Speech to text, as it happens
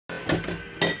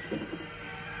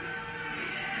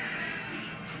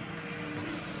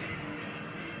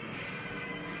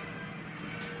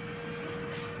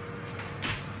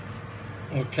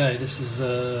Okay, this is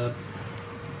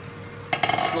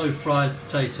slow fried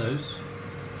potatoes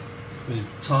with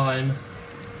thyme,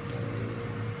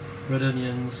 red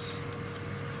onions,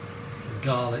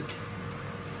 garlic,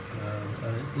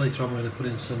 and later on we're going to put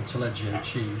in some Taleggio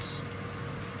cheese.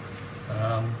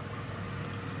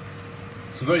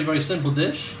 It's a very, very simple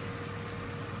dish.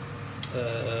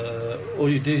 All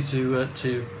you do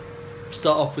to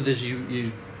start off with is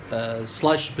you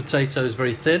slice your potatoes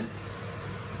very thin.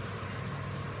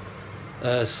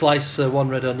 Slice one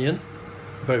red onion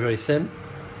very, very thin.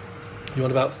 You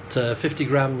want about 50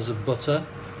 grams of butter,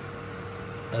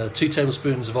 2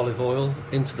 tablespoons of olive oil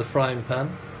into the frying pan.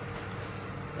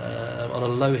 On a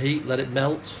low heat, let it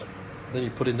melt. Then you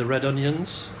put in the red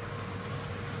onions,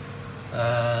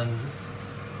 and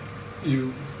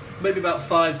you maybe about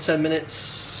 5-10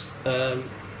 minutes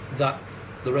that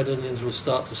the red onions will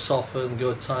start to soften,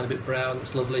 go a tiny bit brown.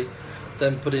 It's lovely.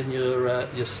 Then put in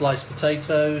your sliced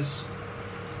potatoes.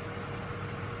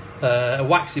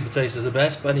 Waxy potatoes are the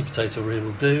best, but any potato really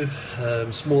will do.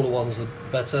 Smaller ones are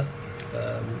better.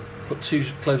 Put 2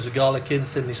 cloves of garlic in,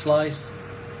 thinly sliced.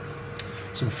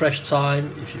 Some fresh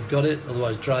thyme if you've got it,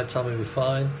 otherwise dried thyme will be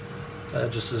fine.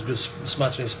 Just as good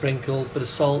smattering sprinkle. Bit of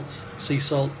salt, sea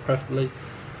salt preferably,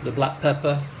 the black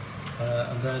pepper,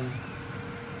 and then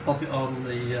pop it on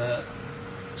the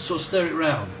sort of stir it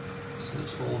round so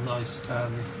it's all nice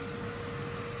and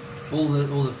all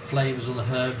the flavours, all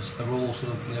the herbs are all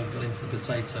sort of got into the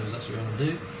potatoes. That's what you want to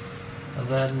do. And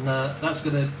then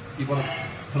you want to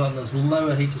put on as low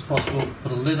a heat as possible.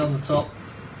 Put a lid on the top,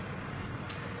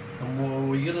 and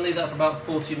you're going to leave that for about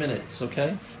 40 minutes,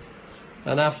 okay?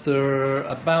 And after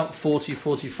about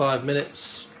 40-45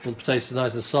 minutes, when the potatoes are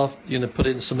nice and soft, you're going to put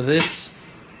in some of this.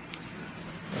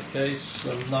 Okay,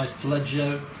 some nice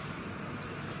Taleggio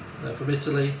from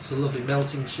Italy. It's a lovely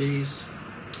melting cheese.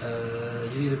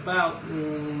 You need about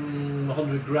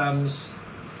 100 grams,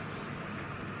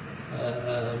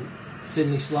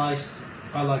 thinly sliced.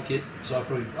 I like it, so I'll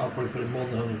probably put in more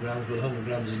than 100 grams, but 100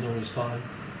 grams is normally fine.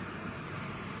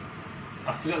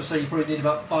 I forgot to say you probably need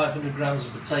about 500 grams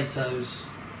of potatoes.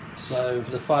 So for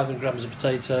the 500 grams of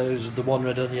potatoes, the 1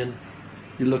 red onion,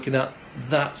 you're looking at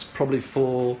that's probably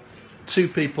for 2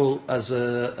 people as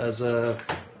a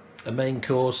main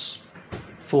course,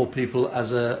 4 people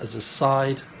as a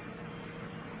side.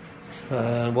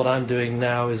 What I'm doing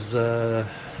now is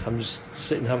I'm just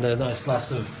sitting having a nice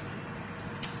glass of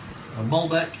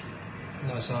Malbec,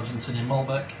 nice Argentinian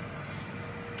Malbec,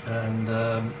 and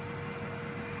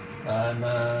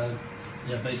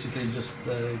I'm basically just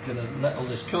going to let all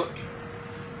this cook,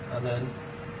 and then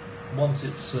once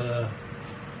it's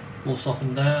all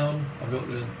softened down, I've got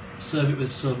to serve it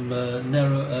with some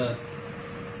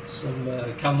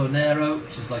Cavolo Nero,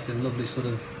 which is like a lovely sort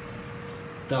of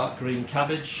dark green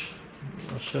cabbage.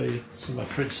 I'll show you. It's in my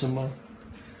fridge somewhere.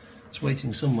 It's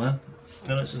waiting somewhere. I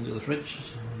know it's under the fridge.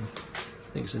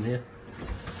 I think it's in here.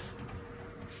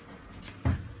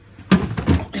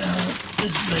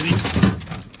 This maybe.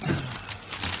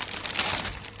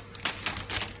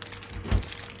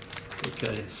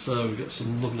 Okay, so we've got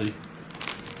some lovely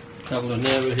Cavolo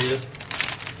Nero here.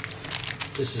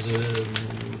 This is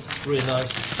really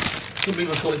nice. Some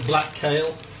people call it black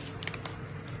kale.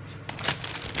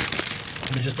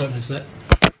 Let me just open this up.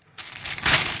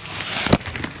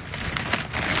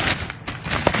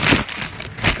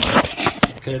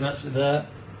 Okay, that's it there.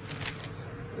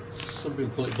 Some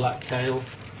people call it black kale.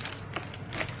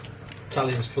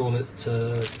 Italians call it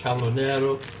Cavolo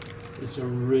Nero. It's a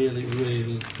really,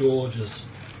 really gorgeous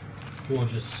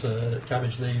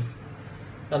cabbage leaf.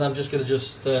 And I'm just going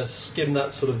to skim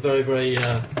that sort of very, very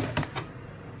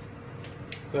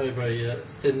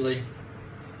thinly,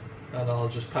 and I'll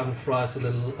just pan fry it a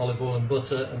little olive oil and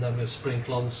butter, and then we'll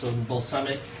sprinkle on some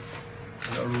balsamic.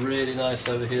 I've got a really nice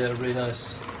over here, really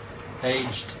nice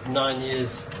aged 9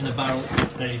 years in a barrel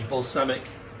aged balsamic,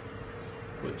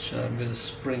 which I'm going to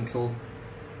sprinkle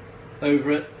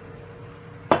over it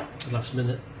last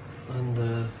minute, and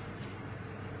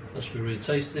that should be really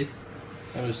tasty.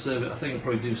 I'm going to serve it. I think I'll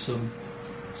probably do some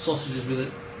sausages with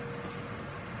it.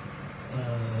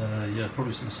 Yeah,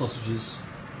 probably some sausages.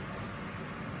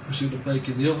 I'm just going to bake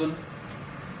in the oven,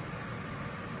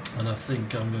 and I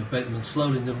think I'm going to bake them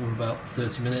slowly in the oven for about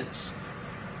 30 minutes.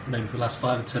 Maybe for the last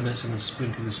 5 or 10 minutes I'm going to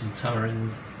sprinkle with some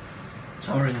tamarind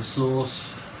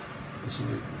sauce. It's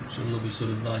a lovely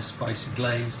sort of nice spicy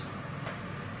glaze.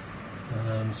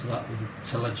 So that with the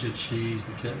Taleggio cheese,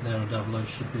 the Nero d'Avolo,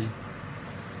 should be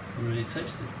really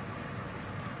tasty.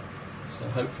 So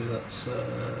hopefully that's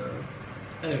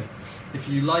anyway, if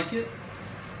you like it,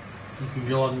 you can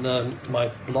go on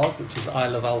my blog, which is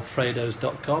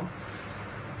ilovealfredos.com,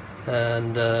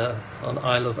 and on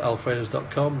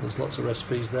ilovealfredos.com there's lots of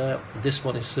recipes there. This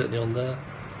one is certainly on there.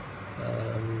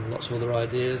 Lots of other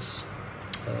ideas.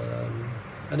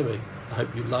 Anyway, I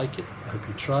hope you like it, I hope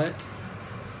you try it,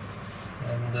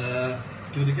 and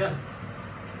give it a go.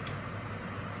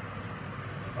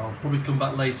 I'll probably come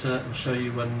back later and show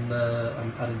you when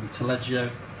I'm adding the Taleggio,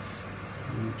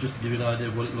 just to give you an idea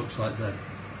of what it looks like then.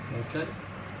 Okay,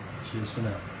 cheers for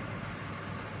now.